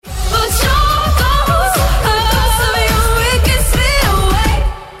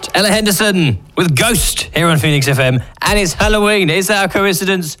Ella Henderson with Ghost here on Phoenix FM. And it's Halloween. Is that a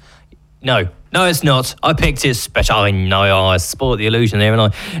coincidence? No, it's not. I picked it special. I know, I spoiled the illusion there,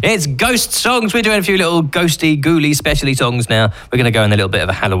 and it's Ghost songs. We're doing a few little ghosty, ghouly, specially songs now. We're going to go in a little bit of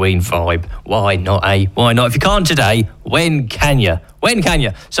a Halloween vibe. Why not, eh? Why not? If you can't today, when can you? When can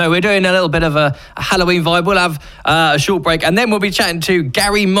you? So we're doing a little bit of a Halloween vibe. We'll have a short break, and then we'll be chatting to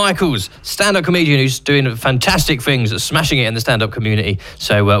Gary Michaels, stand-up comedian who's doing fantastic things, smashing it in the stand-up community.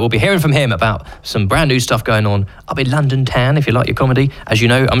 So we'll be hearing from him about some brand new stuff going on up in London town, if you like your comedy. As you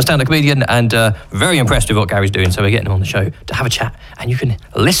know, I'm a stand-up comedian and very impressed with what Gary's doing, so we're getting him on the show to have a chat, and you can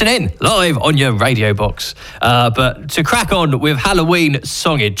listen in live on your radio box. But to crack on with Halloween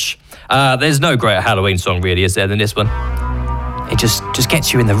songage, there's no greater Halloween song really, is there, than this one? It just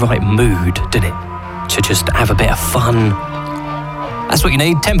gets you in the right mood, doesn't it? To just have a bit of fun. That's what you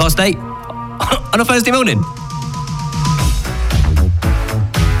need, 8:10 on a Thursday morning.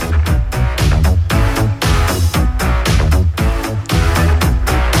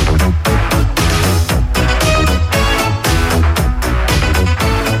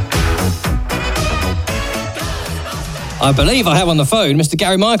 I believe I have on the phone Mr.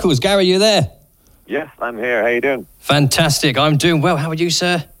 Gary Michaels. Gary, you there? Yes, I'm here. How you doing? Fantastic. I'm doing well. How are you,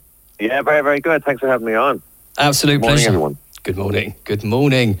 sir? Yeah, very, very good. Thanks for having me on. Absolute pleasure. Good morning, everyone. Good morning. Good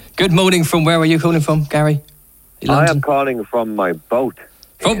morning. Good morning from where are you calling from, Gary? I am calling from my boat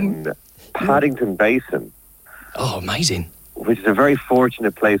in Paddington Basin. Oh, amazing. Which is a very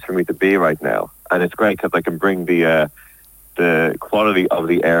fortunate place for me to be right now. And it's great because I can bring the quality of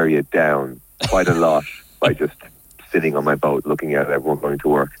the area down quite a lot by just sitting on my boat looking at everyone going to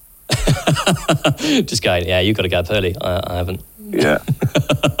work. Just going, yeah, you've got to get up early. I haven't. Yeah.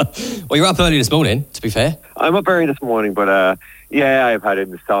 Well, you're up early this morning, to be fair. I'm up early this morning, but I've had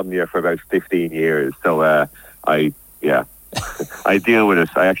insomnia for about 15 years. So I deal with it.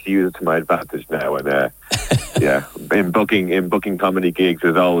 I actually use it to my advantage now. And in booking comedy gigs,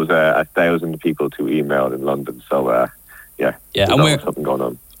 there's always 1,000 people to email in London. So there's always something going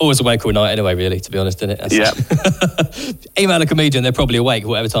on. Always awake all night anyway, really, to be honest, isn't it? Email a comedian, they're probably awake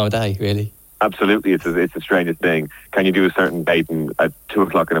whatever time of day, really. Absolutely. It's the strangest thing. Can you do a certain date and at 2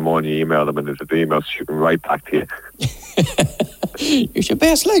 o'clock in the morning you email them and there's the email shooting right back to you? You should be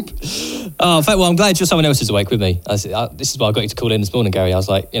asleep. Oh, in fact, well, I'm glad someone else is awake with me. This is why I got you to call in this morning, Gary. I was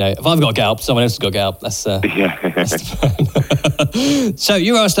like, if I've got to get up, someone else has got to get up. That's the So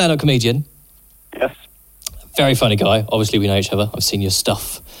you are a stand-up comedian. Yes. Very funny guy. Obviously, we know each other. I've seen your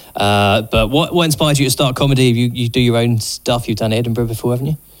stuff. But what inspired you to start comedy? You do your own stuff. You've done Edinburgh before, haven't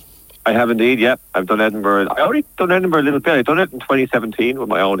you? I have indeed, yeah. I've done Edinburgh. I already done Edinburgh a little bit. I've done it in 2017 with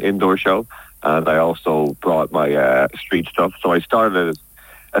my own indoor show. And I also brought my street stuff. So I started as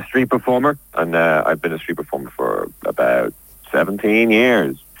a street performer. And I've been a street performer for about 17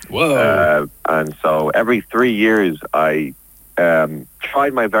 years. Whoa. And so every 3 years, I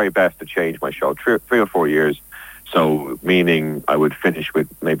tried my very best to change my show. 3 or 4 years. So meaning I would finish with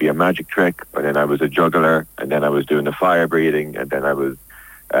maybe a magic trick, and then I was a juggler, and then I was doing the fire breathing, and then I was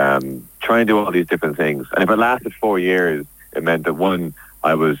trying to do all these different things. And if it lasted 4 years, it meant that one,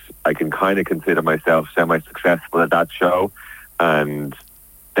 I can kind of consider myself semi-successful at that show, and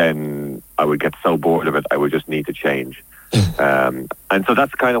then I would get so bored of it, I would just need to change. And so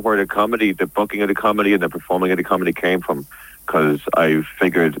that's kind of where the booking of the comedy and the performing of the comedy came from, because I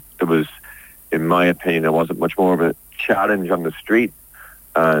figured there was, in my opinion, there wasn't much more of a challenge on the street,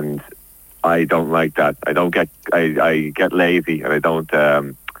 and I don't like that. I get lazy, and I don't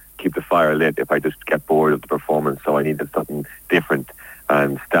keep the fire lit if I just get bored of the performance, so I needed something different,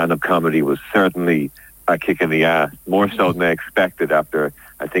 and stand-up comedy was certainly a kick in the ass, more so than I expected. After,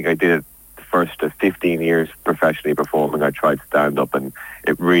 I think I did it the first 15 years professionally performing, I tried stand-up, and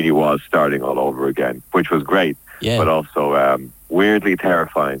it really was starting all over again, which was great, but also weirdly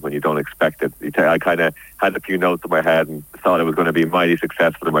terrifying when you don't expect it. I kind of had a few notes in my head and thought it was going to be mighty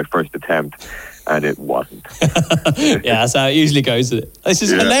successful in my first attempt, and it wasn't. Yeah, that's how it usually goes. This is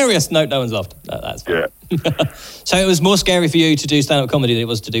hilarious. No one's laughed. That's fine. Yeah. So it was more scary for you to do stand-up comedy than it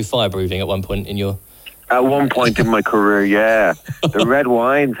was to do fire breathing at one point in your... At one point in my career, yeah. The red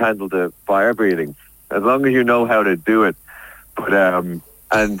wines handled the fire breathing, as long as you know how to do it. But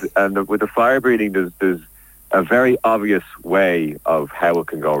and with the fire breathing, there's a very obvious way of how it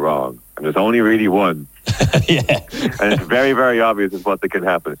can go wrong. And there's only really one. Yeah. And it's very, very obvious is what that can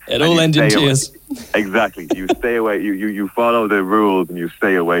happen. It all ends in tears. Exactly. You stay away. You follow the rules and you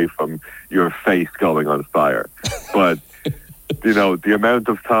stay away from your face going on fire. But, the amount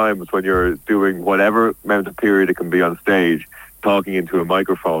of times when you're doing whatever amount of period it can be on stage, talking into a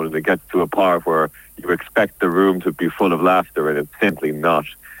microphone, and it gets to a part where you expect the room to be full of laughter, and it's simply not.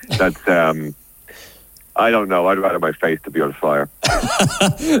 That's I don't know. I'd rather my face to be on fire.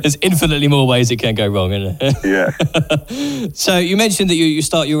 There's infinitely more ways it can go wrong, isn't it? Yeah. So you mentioned that you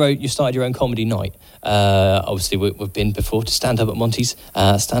started your own comedy night. Obviously, we've been before to stand up at Monty's.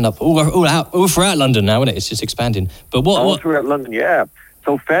 Stand up all throughout London now, isn't it? It's just expanding. But all throughout London, yeah.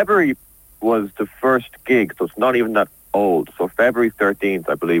 So February was the first gig, so it's not even that old. So February 13th,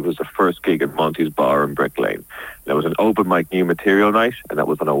 I believe, was the first gig at Monty's Bar in Brick Lane. There was an open mic new material night, and that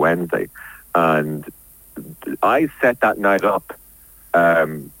was on a Wednesday. And I set that night up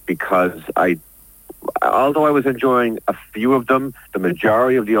because although I was enjoying a few of them, the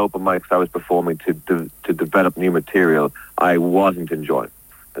majority of the open mics I was performing to develop new material, I wasn't enjoying.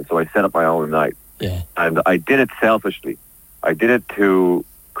 And so I set up my own night. Yeah. And I did it selfishly. I did it to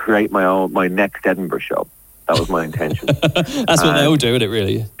create my next Edinburgh show. That was my intention. That's what they all do, isn't it,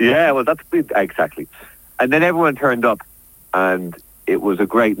 really? Yeah, well, that's exactly. And then everyone turned up, and it was a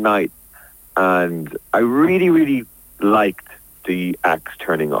great night. And I really, really liked the acts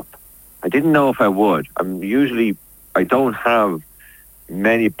turning up. I didn't know if I would. I don't have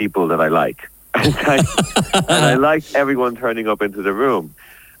many people that I like. And I liked everyone turning up into the room.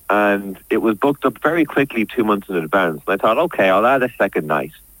 And it was booked up very quickly 2 months in advance. And I thought, okay, I'll add a second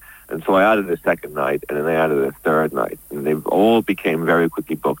night. And so I added a second night, and then I added a third night. And they all became very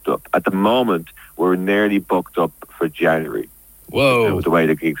quickly booked up. At the moment, we're nearly booked up for January. Whoa. The way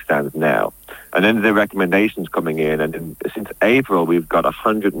the gig stands now. And then the recommendations coming in, and since April we've got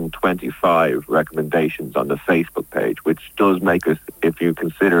 125 recommendations on the Facebook page, which does make us, if you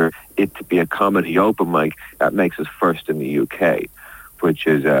consider it to be a comedy open mic, that makes us first in the UK, which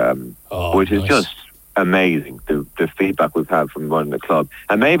is nice. Just amazing, the feedback we've had from running the club.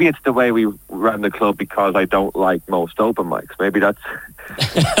 And maybe it's the way we run the club because I don't like most open mics. Maybe that's...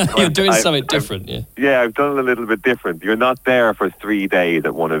 You're doing something different, yeah. Yeah, I've done it a little bit different. You're not there for 3 days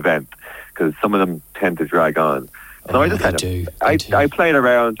at one event because some of them tend to drag on. So I played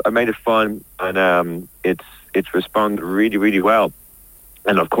around, I made it fun, and it's responded really, really well.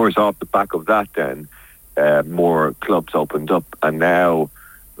 And of course, off the back of that then, more clubs opened up. And now,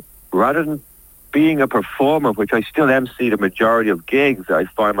 rather than being a performer, which I still MC the majority of gigs, I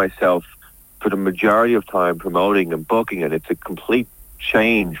find myself for the majority of time promoting and booking, and it's a complete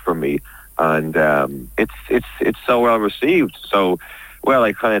change for me. And it's so well received. So, well,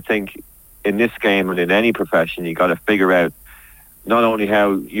 I kind of think in this game and in any profession, you got to figure out not only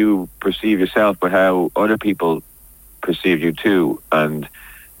how you perceive yourself, but how other people perceive you too. And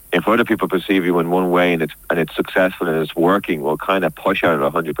if other people perceive you in one way and it's successful and it's working, we'll kind of push out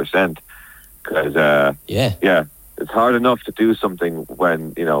at 100%. Because it's hard enough to do something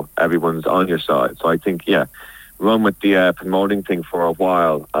when everyone's on your side. So I think run with the promoting thing for a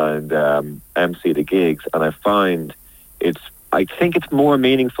while and MC the gigs, and I find I think it's more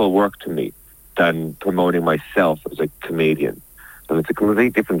meaningful work to me than promoting myself as a comedian. And it's a completely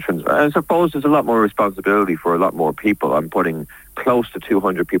different I suppose there's a lot more responsibility for a lot more people. I'm putting close to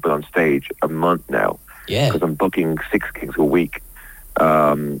 200 people on stage a month now. Yeah. Because I'm booking 6 gigs a week.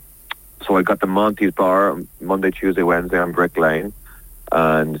 So I got the Monty's Bar Monday, Tuesday, Wednesday on Brick Lane.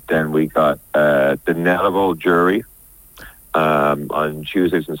 And then we got the Nellival Jury on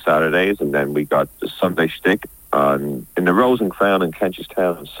Tuesdays and Saturdays. And then we got the Sunday Shtick in the Rose and Crown in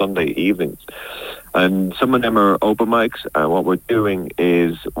Kenchtown on Sunday evenings. And some of them are open mics. And what we're doing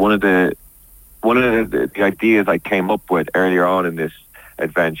is one of the ideas I came up with earlier on in this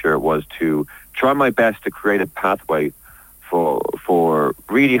adventure was to try my best to create a pathway for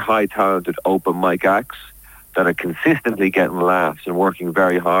really high talented open mic acts that are consistently getting laughs and working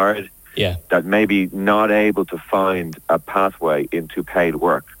very hard. Yeah. That maybe not able to find a pathway into paid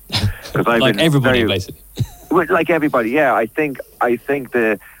work. Because like everybody, basically. Like everybody, yeah. I think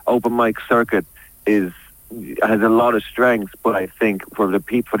the open mic circuit has a lot of strengths, but I think for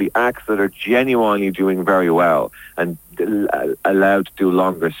the acts that are genuinely doing very well and allowed to do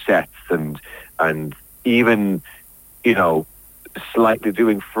longer sets and even slightly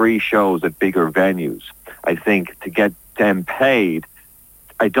doing free shows at bigger venues, I think to get them paid,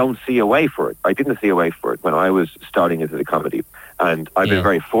 I don't see a way for it. I didn't see a way for it when I was starting into the comedy. And I've been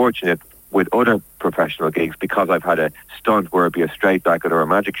very fortunate with other professional gigs because I've had a stunt where it'd be a straight jacket or a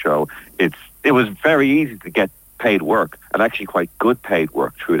magic show. It was very easy to get paid work, and actually quite good paid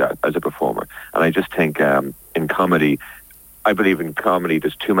work through that as a performer. And I just think in comedy, I believe in comedy,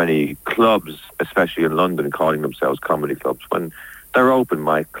 there's too many clubs, especially in London, calling themselves comedy clubs when they're open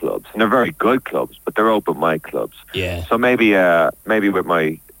mic clubs. And they're very good clubs, but they're open mic clubs. Yeah. So maybe with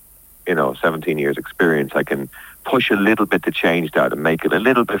my 17 years experience, I can push a little bit to change that and make it a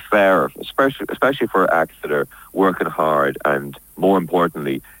little bit fairer, especially for acts that are working hard and, more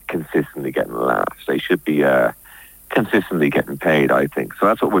importantly, consistently getting laughs. They should be consistently getting paid, I think. So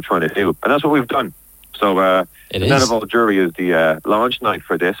that's what we're trying to do, and that's what we've done. So the Netherwall Jury is the launch night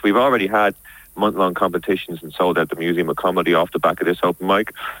for this. We've already had month-long competitions and sold out the Museum of Comedy off the back of this open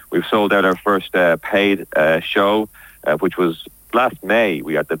mic. We've sold out our first paid show, which was last May.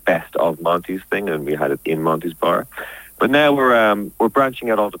 We had the Best of Monty's thing, and we had it in Monty's Bar. But now we're branching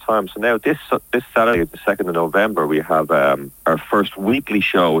out all the time. So now this Saturday, the 2nd of November, we have our first weekly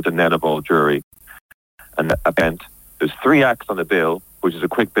show with the Netherall Jury, an event. There's 3 acts on the bill, which is a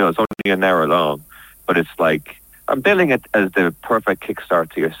quick bill. It's only an hour long, but it's like, I'm billing it as the perfect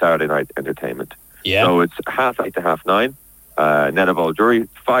kickstart to your Saturday night entertainment. Yeah. So it's 8:30 to 9:30. Netherall Jury,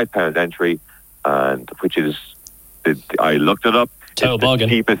 £5 entry, and which is, I looked it up. Total it's bargain.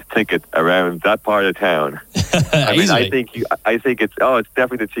 The cheapest ticket around that part of town. I mean, I think it's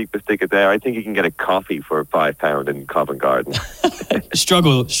definitely the cheapest ticket there. I think you can get a coffee for £5 in Covent Garden.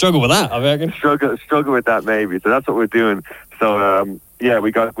 struggle with that, I reckon. Struggle with that maybe. So that's what we're doing. So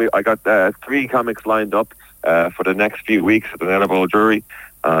I got 3 comics lined up for the next few weeks at the Netherall Jury,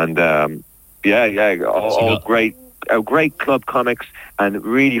 and all great club comics and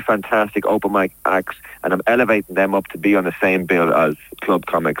really fantastic open mic acts, and I'm elevating them up to be on the same bill as club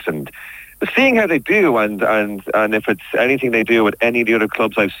comics and seeing how they do, and if it's anything they do with any of the other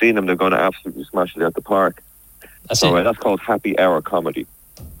clubs I've seen them, they're going to absolutely smash it at the park. That's called Happy Hour Comedy.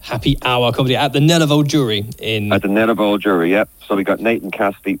 Happy Hour Comedy at the Netherall Jury At the Netherall Jury, yep. So we got Nathan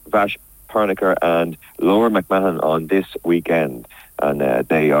Cassidy, Vash Parniker and Laura McMahon on this weekend, and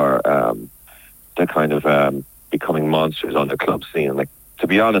they are they're kind of becoming monsters on the club scene. Like, to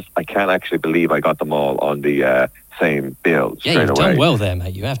be honest, I can't actually believe I got them all on the same bill straight away. Yeah, you've done well there,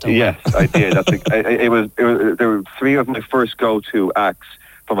 mate. You have done well. Yes, I did. There were 3 of my first go-to acts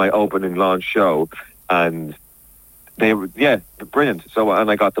for my opening launch show, and they were brilliant. So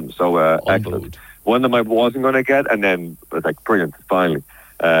and I got them. So excellent. One of them I wasn't going to get, and then I was like, brilliant, finally.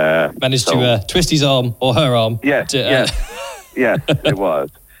 Managed to twist his arm or her arm. Yeah, yeah, it was.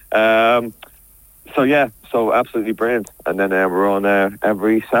 So absolutely brilliant. And then we're on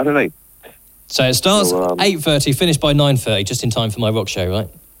every Saturday. So it starts 8:30, finished by 9:30, just in time for my rock show, right?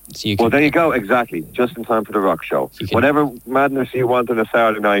 So you can, well, there you go, exactly. Just in time for the rock show. Whatever madness you want on a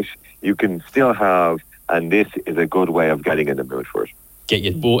Saturday night, you can still have, and this is a good way of getting in the mood for it.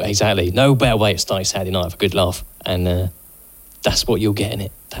 Exactly. No better way to start Saturday night with a good laugh. And that's what you'll get in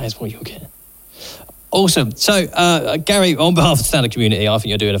it. That is what you'll get. Awesome. So, Gary, on behalf of the stand-up community, I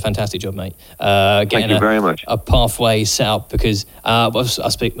think you're doing a fantastic job, mate. Thank you very much. A pathway set up, because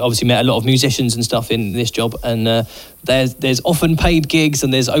obviously met a lot of musicians and stuff in this job, and there's often paid gigs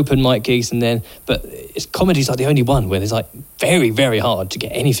and there's open mic gigs, but comedy's like the only one where there's like very, very hard to get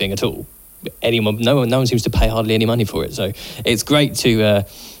anything at all. No one seems to pay hardly any money for it. So it's great to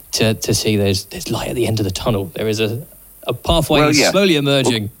see there's light at the end of the tunnel. There is a pathway slowly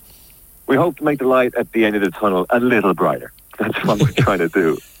emerging. We hope to make the light at the end of the tunnel a little brighter. That's what we're trying to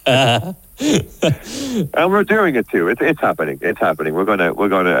do. And we're doing it too. It's happening. It's happening. We're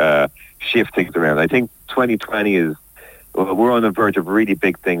gonna shift things around. I think 2020 is. We're on the verge of really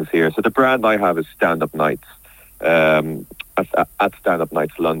big things here. So the brand I have is Stand Up Nights at Stand Up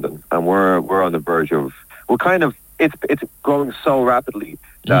Nights London, and we're on the verge of. We're kind of. It's growing so rapidly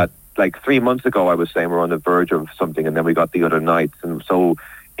that like 3 months ago I was saying we're on the verge of something, and then we got the other nights, and so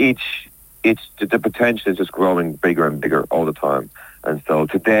the potential is just growing bigger and bigger all the time. And so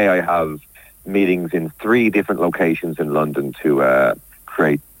today I have meetings in 3 different locations in London to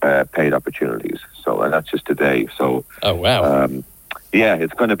create paid opportunities. So, and that's just today. So, oh wow,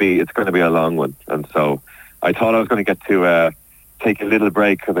 it's going to be a long one. And so I thought I was going to get to take a little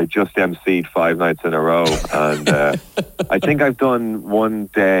break because I just emceed 5 nights in a row, and I think I've done one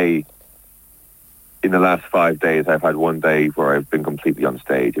day. In the last 5 days, I've had one day where I've been completely on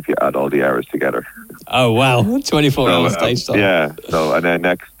stage, if you add all the hours together. Oh, wow. 24 hours stage time. Yeah. So, and then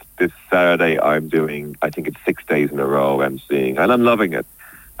this Saturday, I'm doing, I think it's 6 days in a row emceeing, and I'm loving it.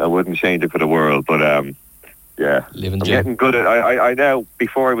 I wouldn't change it for the world, but I'm getting good at it. I now,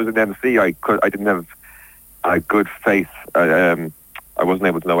 before I was an MC, I didn't have a good face. I wasn't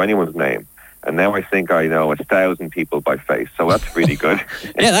able to know anyone's name. And now I think I know 1,000 people by face, so that's really good.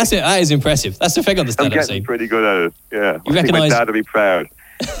 Yeah, that's it. That is impressive. That's the thing on the stand-up scene. I'm getting pretty good at it. Yeah, I think my dad will be proud.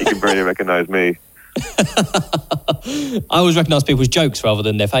 He can barely recognise me. I always recognise people's jokes rather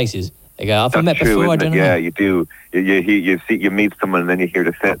than their faces. They go, "I've met before." I don't know. Yeah, you do. You meet someone and then you hear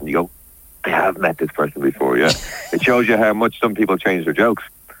the set and you go, "I have met this person before." Yeah, it shows you how much some people change their jokes.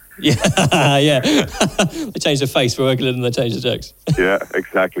 Yeah, yeah. They changed the face for working and they changed the jokes. Yeah,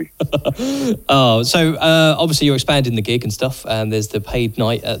 exactly. Oh, so obviously you're expanding the gig and stuff, and there's the paid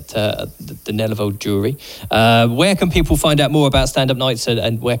night at the Nellivold Jewellery. Where can people find out more about stand-up nights,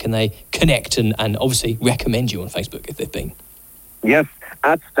 and where can they connect and obviously recommend you on Facebook if they've been? Yes,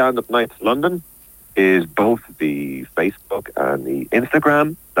 at Stand Up Nights London is both the Facebook and the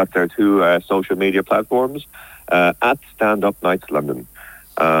Instagram. That's our two social media platforms. At Stand Up Nights London.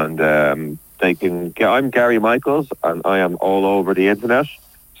 And they can I'm Gary Michaels, and I am all over the internet,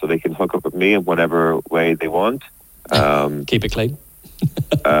 so they can hook up with me in whatever way they want. Keep it clean.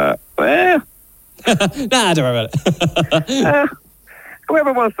 Nah, don't worry about it.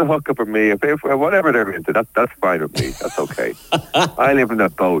 Whoever wants to hook up with me, if whatever they're into, that's fine with me. That's okay. I live in a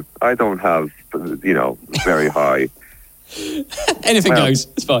boat. I don't have, very high. Anything goes.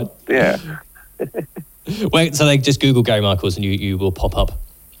 It's fine. Yeah. Wait, so they just Google Gary Michaels and you will pop up.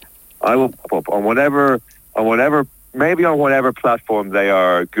 I will pop up on whatever platform they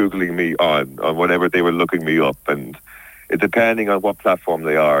are Googling me on whatever they were looking me up, and depending on what platform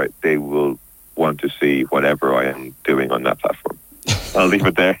they are, they will want to see whatever I am doing on that platform. I'll leave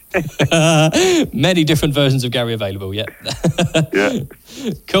it there. Many different versions of Gary available, yeah. Yeah.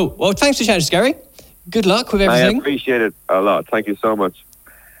 Cool. Well, thanks for chatting, Gary. Good luck with everything. I appreciate it a lot. Thank you so much.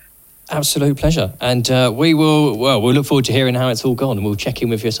 Absolute pleasure. And we'll look forward to hearing how it's all gone, and we'll check in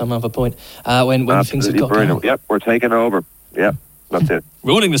with you at some other point when things have got going. Yep, we're taking over. Yep, that's it.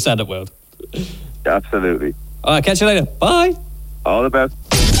 Ruling the stand-up world. Absolutely. All right, catch you later. Bye. All the best.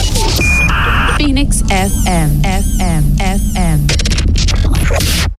 Phoenix FM.